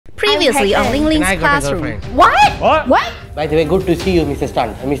Previously on LingLing's classroom. What? By the way, good to see you, Mrs.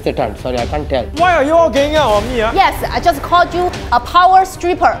 Tan. Mr. Tan, sorry, I can't tell. Why are you all getting out on me? Yes, I just called you a power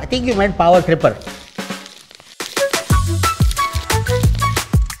stripper. I think you meant power tripper.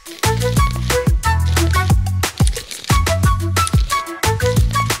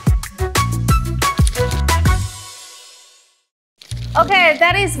 Okay,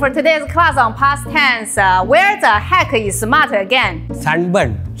 that is for today's class on past tense. Where the heck is Smart again?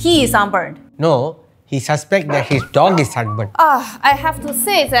 Sunburned. He is sunburned. No, he suspects that his dog is sunburned. I have to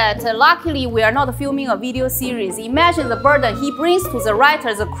say that luckily we are not filming a video series. Imagine the burden he brings to the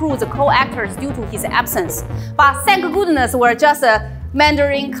writers, the crew, the co-actors due to his absence. But thank goodness we're just a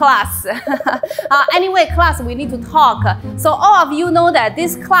Mandarin class. Anyway, class, we need to talk. So all of you know that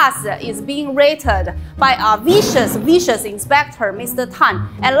this class is being rated by a vicious inspector, Mr. Tan.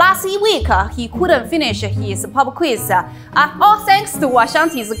 And last week, he couldn't finish his pub quiz. All thanks to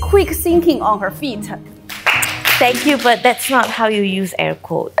Ashanti's quick thinking on her feet. Thank you, but that's not how you use air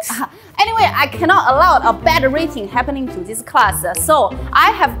quotes. Anyway, I cannot allow a bad rating happening to this class, so I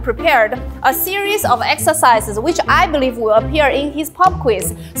have prepared a series of exercises which I believe will appear in his pop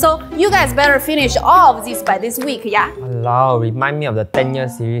quiz. So you guys better finish all of this by this week, yeah? Wow, remind me of the 10-year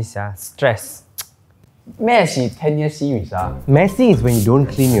series, stress. 咩是 10-year series 啊？ Messi is when you don't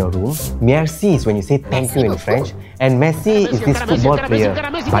clean your room. Merci is when you say thank you in French. And Messi is this football player.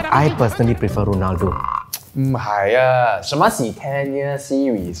 But I personally prefer Ronaldo. 唔係啊，什麼是 10-year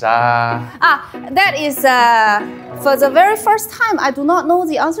series 啊？ That is, for the very first time, I do not know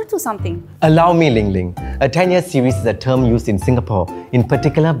the answer to something. Allow me, LingLing. A 10-year series is a term used in Singapore, in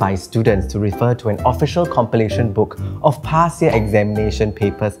particular by students to refer to an official compilation book of past year examination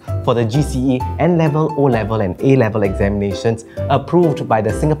papers for the GCE, N-level, O-level and A-level examinations approved by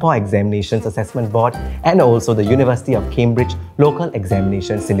the Singapore Examinations Assessment Board and also the University of Cambridge Local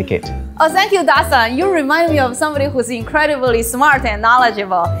Examination Syndicate. Oh, thank you, Dasan. You remind me of somebody who's incredibly smart and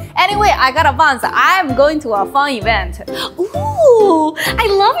knowledgeable. Anyway, I got a bounce. I'm going to a fun event. Ooh, I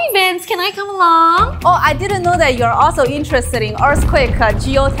love events. Can I come along? Oh, I didn't know that you're also interested in Earthquake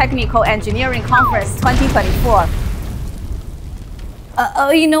Geotechnical Engineering Conference 2024.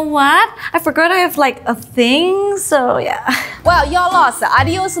 You know what? I forgot I have like a thing, so yeah. Well, you're lost.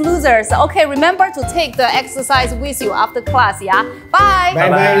 Adios, losers. Okay, remember to take the exercise with you after class, yeah? Bye!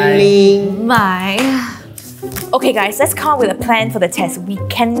 Bye-bye. Bye. Okay guys, let's come up with a plan for the test. We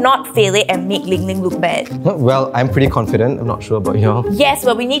cannot fail it and make LingLing look bad. Well, I'm pretty confident. I'm not sure about you. Yes,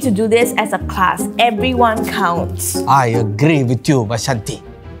 but we need to do this as a class. Everyone counts. I agree with you, Ashanti.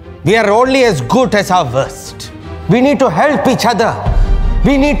 We are only as good as our worst. We need to help each other.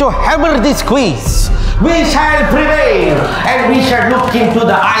 We need to hammer this quiz. We shall prevail, and we shall look into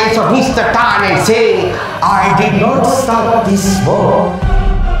the eyes of Mr. Tan and say, I did not start this war.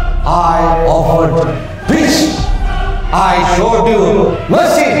 I offered peace. I showed you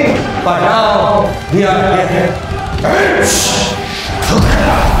mercy, but now we are getting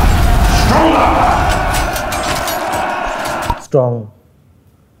stronger. Strong.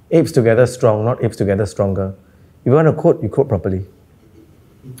 Apes together strong, not apes together stronger. If you want to quote, you quote properly.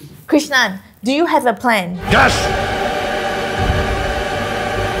 Krishnan, do you have a plan? Yes!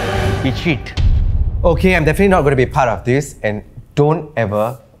 We cheat. Okay, I'm definitely not going to be part of this, and don't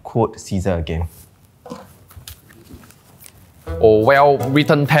ever quote Caesar again. Oh well,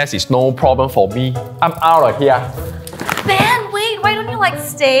 written test is no problem for me. I'm out of here. Ben, wait, why don't you like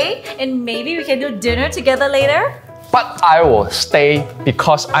stay and maybe we can do dinner together later? But I will stay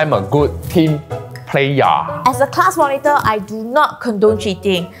because I'm a good team player. As a class monitor, I do not condone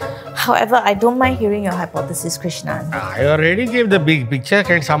cheating. However, I don't mind hearing your hypothesis, Krishnan. I already gave the big picture.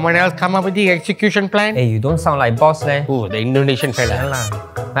 Can someone else come up with the execution plan? Hey, you don't sound like boss leh. Oh, the Indonesian fella.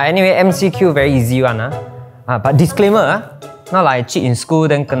 Anyway, MCQ very easy one. But disclaimer, not like cheat in school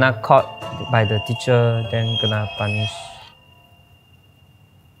then kena caught by the teacher, then kena punish.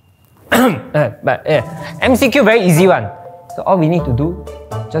 But MCQ very easy one. So all we need to do,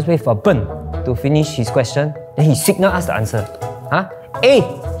 just wait for Ben to finish his question, then he signal us the answer. A,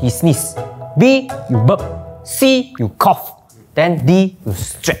 he sneeze. B, you burp. C, you cough. Then D, you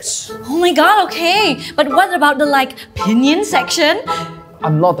stretch. Oh my god, okay. But what about the opinion section?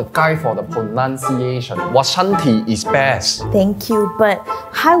 I'm not the guy for the pronunciation. Washanti is best. Thank you, but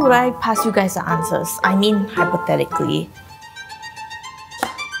how would I pass you guys the answers? I mean, hypothetically.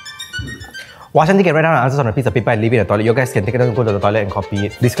 Washanti can write down the answers on a piece of paper and leave it in the toilet. You guys can take it and go to the toilet and copy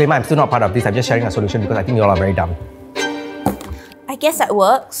it. Disclaimer, I'm still not part of this. I'm just sharing a solution because I think you all are very dumb. I guess that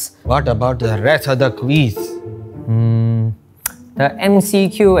works. What about the rest of the quiz? The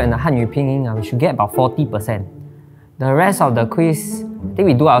MCQ and the Hanyu Pinyin, we should get about 40%. The rest of the quiz, I think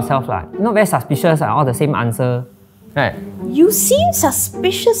we do ourselves lah. Not very suspicious, all the same answer. Right? You seem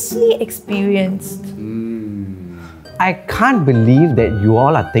suspiciously experienced. I can't believe that you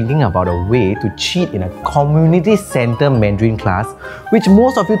all are thinking about a way to cheat in a community center Mandarin class, which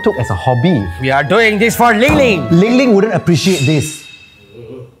most of you took as a hobby. We are doing this for LingLing. LingLing wouldn't appreciate this.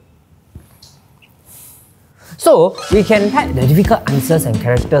 So, we can type the difficult answers and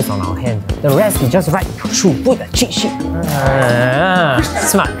characters on our hand. The rest we just write through, put a cheat sheet.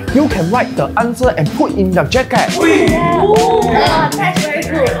 Smart. You can write the answer and put in your jacket. That's very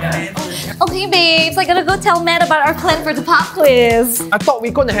good. Okay, babes, I gotta go tell Matt about our plan for the pop quiz. I thought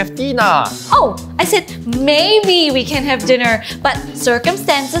we're gonna have dinner. Oh, I said maybe we can have dinner, but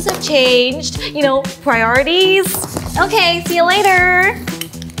circumstances have changed. You know, priorities. Okay, see you later.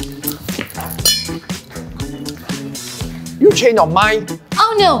 You change your mind.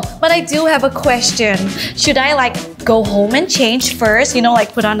 Oh no, but I do have a question. Should I like go home and change first? You know,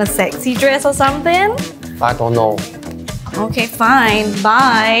 like put on a sexy dress or something? I don't know. Okay, fine.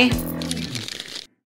 Bye.